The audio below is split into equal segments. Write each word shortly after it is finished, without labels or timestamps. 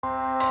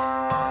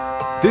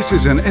This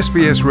is an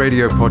SBS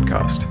radio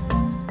podcast.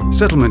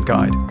 Settlement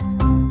Guide.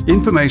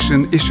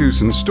 Information,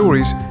 issues and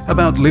stories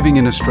about living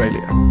in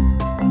Australia.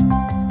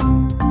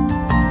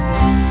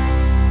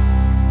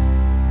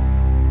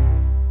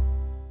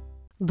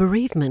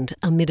 Bereavement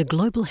amid a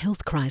global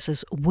health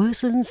crisis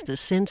worsens the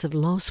sense of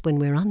loss when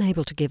we're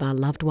unable to give our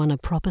loved one a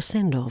proper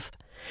send-off.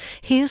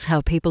 Here's how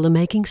people are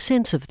making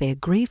sense of their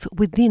grief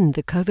within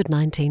the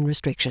COVID-19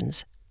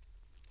 restrictions.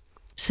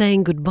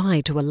 Saying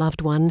goodbye to a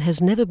loved one has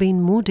never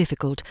been more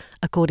difficult,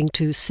 according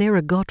to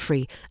Sarah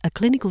Godfrey, a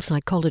clinical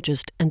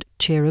psychologist and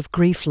chair of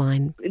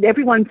GrieveLine.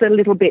 Everyone's a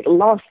little bit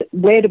lost.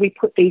 Where do we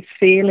put these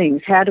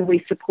feelings? How do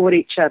we support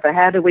each other?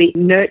 How do we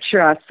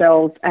nurture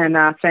ourselves and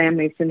our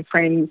families and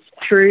friends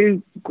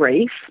through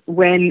grief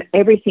when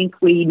everything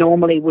we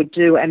normally would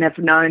do and have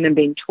known and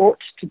been taught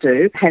to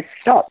do has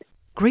stopped?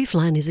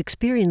 GrieveLine is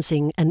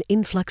experiencing an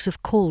influx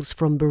of calls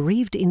from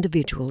bereaved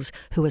individuals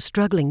who are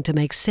struggling to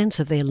make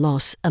sense of their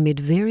loss amid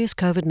various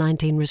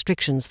COVID-19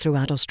 restrictions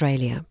throughout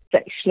Australia.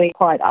 It's actually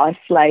quite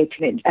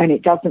isolated and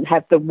it doesn't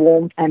have the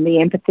warmth and the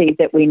empathy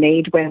that we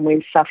need when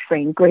we're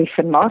suffering grief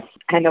and loss.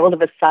 And all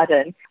of a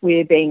sudden,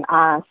 we're being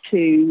asked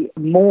to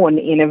mourn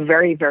in a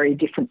very, very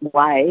different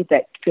way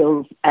that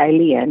feels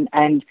alien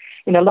and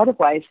in a lot of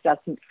ways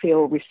doesn't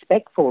feel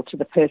respectful to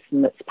the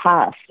person that's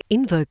passed.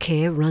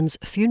 InvoCare runs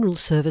funeral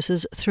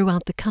services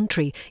throughout the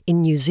country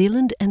in New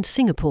Zealand and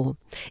Singapore.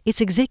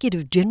 Its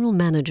Executive General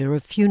Manager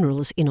of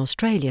Funerals in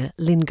Australia,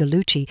 Lynn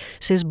Gallucci,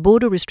 says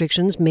border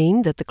restrictions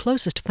mean that the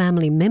closest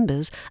family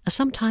members are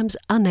sometimes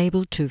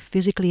unable to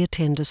physically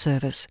attend a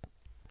service.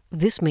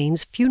 This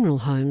means funeral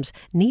homes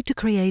need to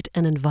create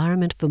an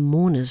environment for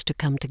mourners to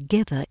come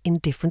together in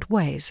different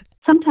ways.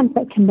 Sometimes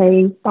that can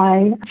be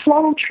by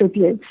floral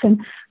tributes. And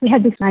we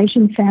had this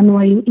Asian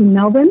family in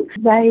Melbourne.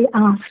 They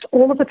asked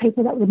all of the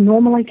people that would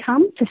normally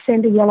come to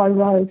send a yellow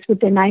rose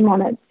with their name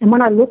on it. And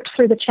when I looked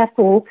through the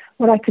chapel,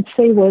 what I could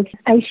see was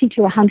 80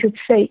 to 100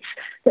 seats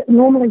that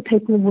normally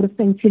people would have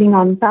been sitting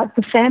on. But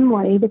the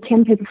family, the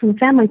 10 people from the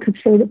family, could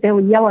see that there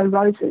were yellow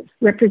roses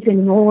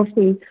representing all of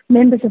the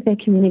members of their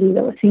community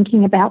that were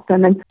thinking about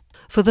them. And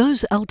for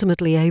those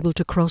ultimately able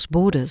to cross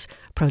borders,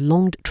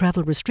 prolonged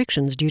travel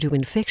restrictions due to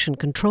infection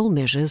control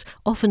measures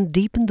often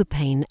deepen the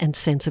pain and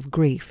sense of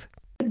grief.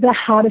 The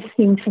hardest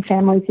thing for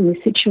families in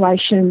this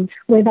situation,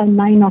 where they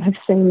may not have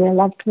seen their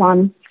loved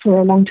one for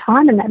a long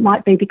time, and that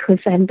might be because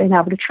they haven't been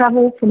able to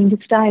travel from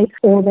interstate,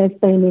 or they've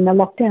been in a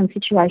lockdown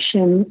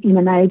situation in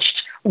an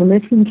aged or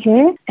nursing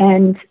care,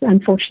 and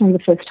unfortunately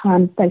the first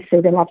time they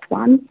see their loved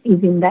one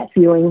is in that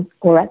viewing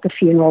or at the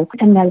funeral,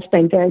 and that has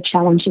been very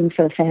challenging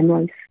for the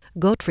families.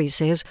 Godfrey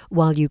says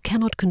while you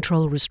cannot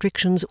control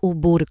restrictions or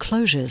border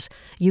closures,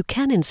 you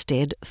can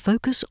instead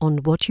focus on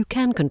what you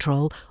can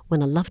control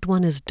when a loved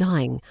one is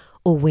dying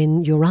or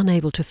when you're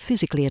unable to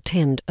physically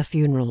attend a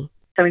funeral.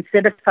 So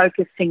instead of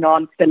focusing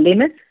on the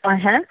limits I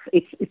have,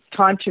 it's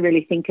time to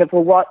really think of,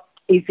 well, what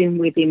is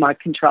within my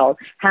control?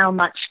 How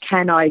much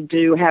can I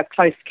do? How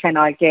close can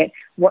I get?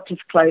 What does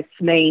close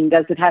mean?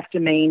 Does it have to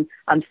mean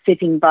I'm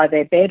sitting by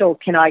their bed, or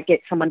can I get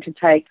someone to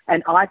take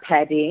an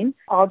iPad in?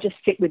 I'll just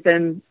sit with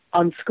them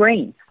on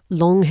screen.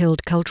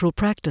 Long-held cultural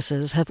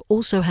practices have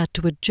also had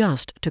to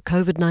adjust to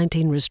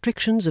COVID-19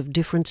 restrictions of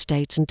different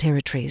states and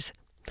territories.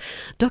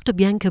 Dr.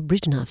 Bianca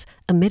Bridgnath,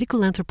 a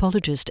medical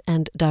anthropologist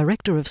and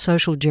director of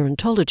social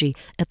gerontology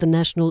at the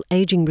National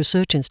Ageing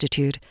Research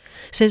Institute,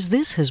 says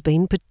this has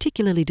been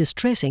particularly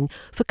distressing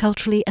for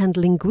culturally and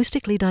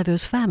linguistically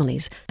diverse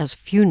families, as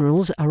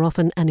funerals are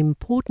often an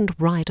important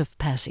rite of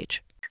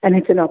passage. And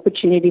it's an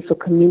opportunity for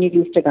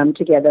communities to come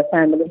together,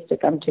 families to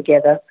come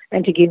together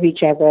and to give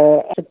each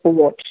other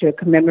support, to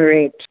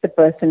commemorate the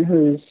person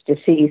who's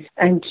deceased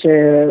and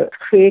to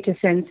create a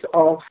sense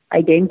of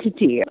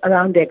identity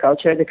around their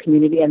culture, the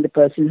community and the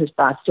person who's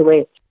passed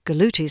away.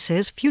 Gallucci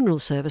says funeral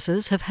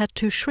services have had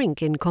to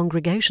shrink in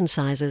congregation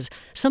sizes,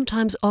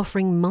 sometimes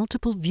offering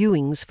multiple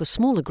viewings for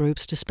smaller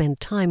groups to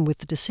spend time with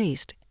the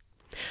deceased.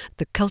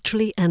 The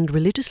culturally and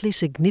religiously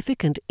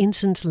significant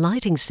incense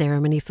lighting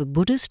ceremony for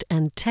Buddhist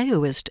and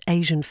Taoist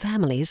Asian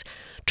families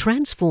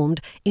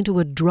transformed into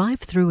a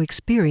drive-through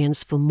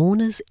experience for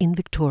mourners in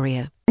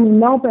Victoria. In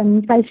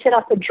Melbourne, they set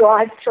up a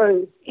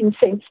drive-through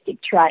incense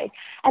stick tray,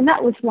 and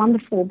that was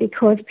wonderful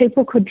because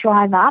people could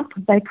drive up,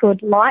 they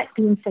could light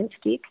the incense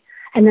stick,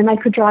 and then they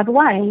could drive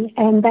away,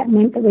 and that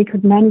meant that we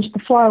could manage the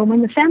flow. And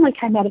when the family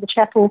came out of the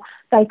chapel,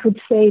 they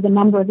could see the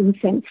number of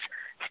incense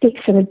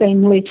sticks that had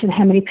been lit and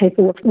how many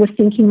people were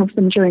thinking of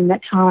them during that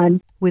time.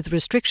 With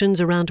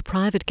restrictions around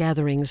private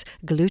gatherings,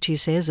 Gallucci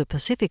says a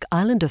Pacific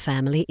Islander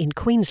family in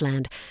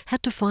Queensland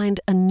had to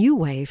find a new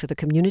way for the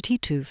community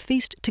to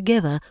feast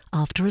together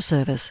after a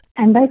service.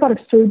 And they got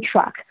a food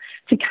truck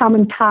to come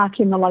and park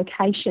in the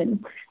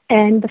location.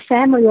 And the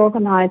family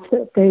organised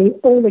that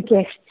all the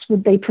guests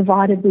would be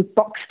provided with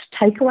boxed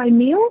takeaway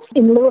meals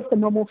in lieu of the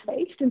normal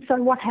feast. And so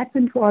what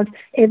happened was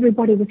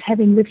everybody was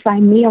having the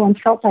same meal and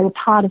felt they were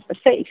part of the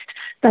feast.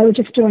 They were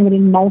just doing it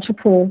in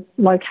multiple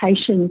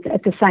locations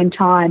at the same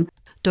time.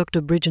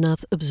 Dr.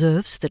 Bridgenath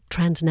observes that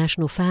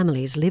transnational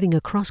families living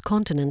across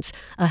continents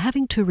are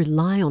having to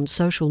rely on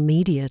social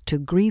media to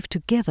grieve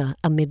together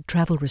amid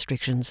travel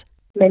restrictions.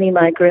 Many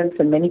migrants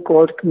and many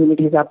cohort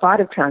communities are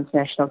part of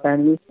transnational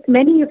families.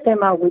 Many of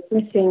them are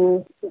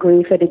witnessing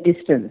grief at a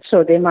distance.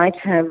 So they might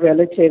have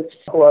relatives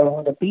who are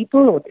older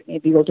people, or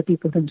maybe older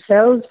people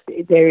themselves.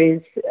 There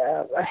is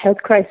a health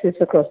crisis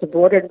across the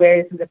board, and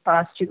whereas in the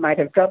past you might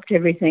have dropped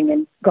everything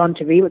and gone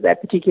to be with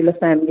that particular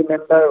family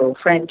member or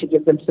friend to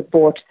give them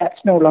support,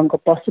 that's no longer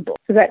possible.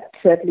 So that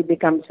certainly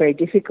becomes very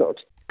difficult.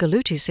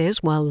 Galuti says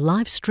while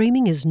live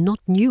streaming is not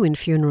new in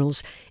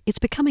funerals, it's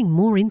becoming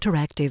more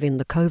interactive in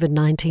the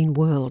COVID-19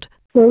 world.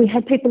 Where we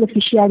had people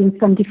officiating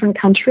from different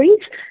countries,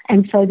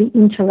 and so the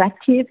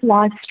interactive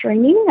live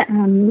streaming,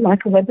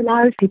 like a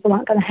webinar, people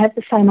aren't going to have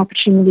the same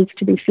opportunities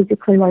to be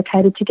physically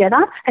located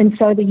together. And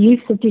so the use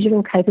of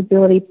digital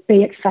capability,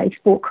 be it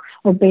Facebook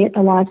or be it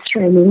the live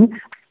streaming,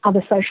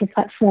 other social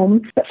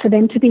platforms, but for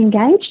them to be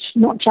engaged,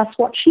 not just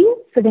watching,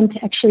 for them to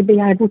actually be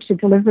able to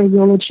deliver a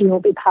eulogy or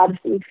be part of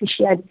the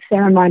officiated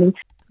ceremony.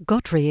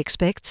 Godfrey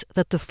expects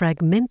that the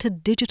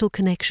fragmented digital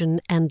connection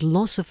and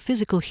loss of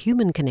physical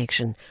human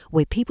connection,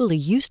 where people are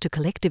used to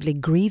collectively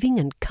grieving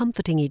and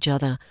comforting each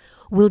other,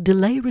 will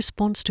delay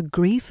response to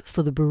grief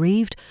for the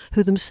bereaved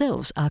who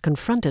themselves are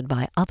confronted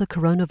by other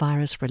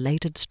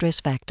coronavirus-related stress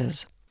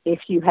factors.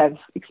 If you have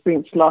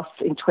experienced loss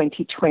in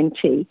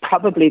 2020,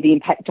 probably the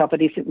impact of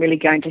it isn't really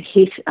going to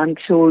hit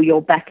until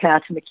you're back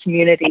out in the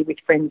community with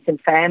friends and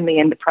family,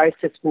 and the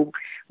process will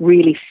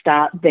really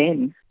start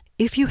then.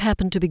 If you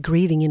happen to be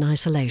grieving in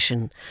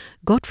isolation,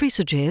 Godfrey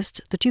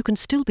suggests that you can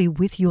still be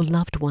with your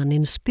loved one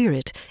in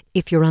spirit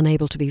if you're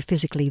unable to be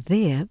physically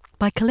there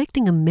by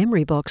collecting a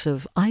memory box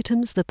of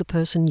items that the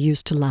person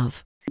used to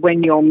love.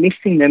 When you're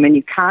missing them and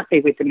you can't be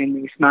with them in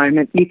this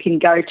moment, you can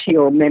go to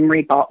your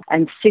memory box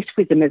and sit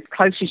with them as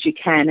close as you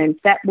can, and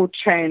that will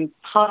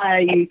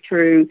transpire you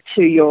through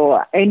to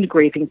your end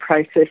grieving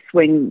process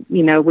when,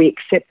 we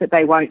accept that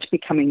they won't be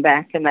coming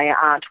back and they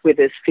aren't with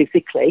us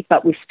physically,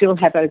 but we still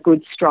have a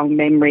good, strong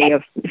memory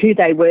of who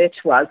they were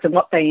to us and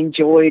what they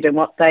enjoyed and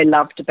what they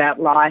loved about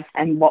life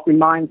and what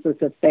reminds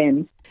us of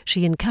them.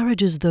 She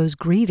encourages those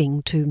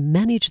grieving to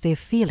manage their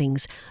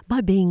feelings by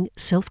being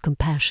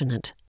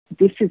self-compassionate.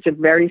 This is a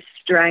very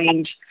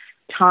strange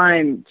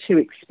time to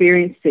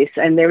experience this,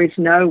 and there is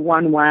no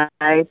one way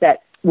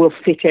that will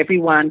fit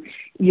everyone.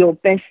 Your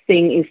best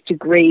thing is to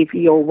grieve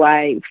your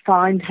way.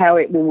 Find how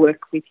it will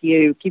work with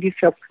you. Give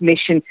yourself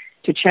permission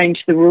to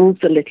change the rules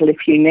a little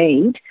if you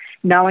need,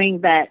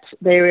 knowing that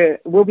there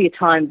will be a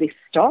time this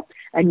stops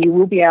and you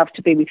will be able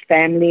to be with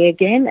family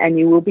again, and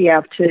you will be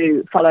able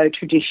to follow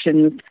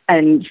traditions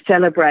and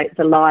celebrate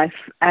the life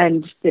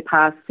and the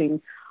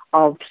passing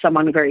of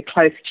someone very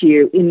close to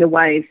you in the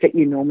ways that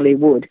you normally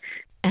would.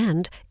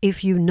 And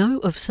if you know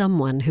of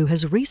someone who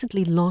has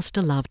recently lost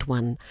a loved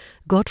one,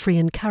 Godfrey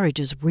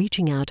encourages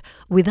reaching out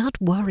without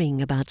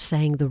worrying about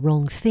saying the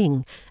wrong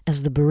thing,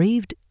 as the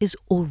bereaved is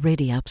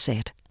already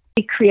upset.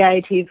 Be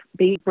creative,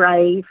 be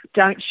brave,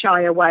 don't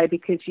shy away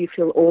because you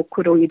feel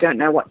awkward or you don't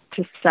know what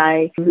to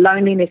say.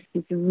 Loneliness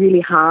is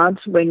really hard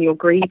when you're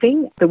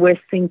grieving. The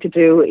worst thing to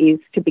do is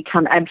to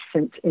become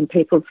absent in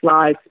people's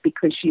lives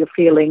because you're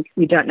feeling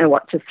you don't know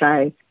what to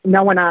say.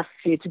 No one asks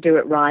you to do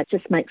it right.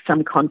 Just make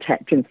some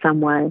contact in some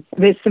way.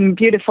 There's some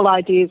beautiful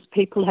ideas.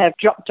 People have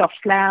dropped off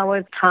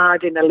flowers,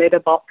 card in a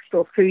letterbox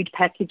or food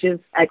packages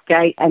at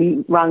gate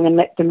and rung and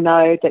let them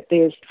know that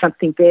there's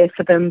something there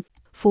for them.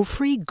 For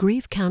free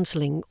grief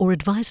counselling or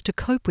advice to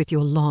cope with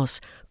your loss,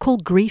 call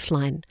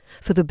Griefline.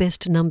 For the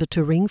best number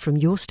to ring from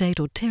your state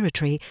or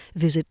territory,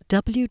 visit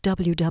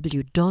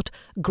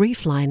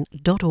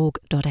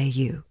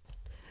www.griefline.org.au.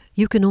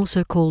 You can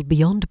also call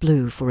Beyond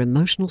Blue for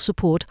emotional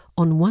support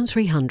on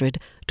 1300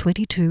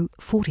 22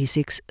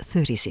 46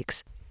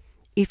 36.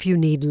 If you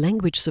need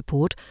language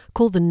support,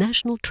 call the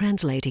National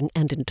Translating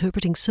and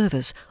Interpreting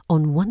Service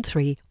on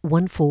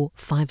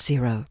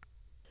 131450.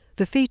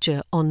 The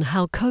feature on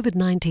how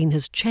COVID-19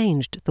 has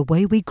changed the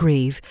way we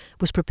grieve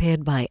was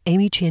prepared by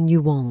Amy Chen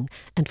Yu Wong,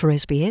 and for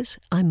SBS,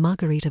 I'm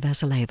Margarita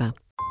Vasileva.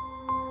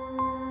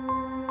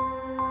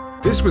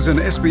 This was an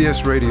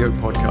SBS radio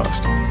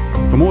podcast.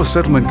 For more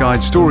Settlement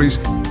Guide stories,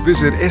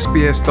 visit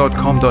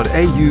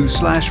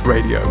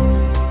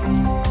sbs.com.au/radio.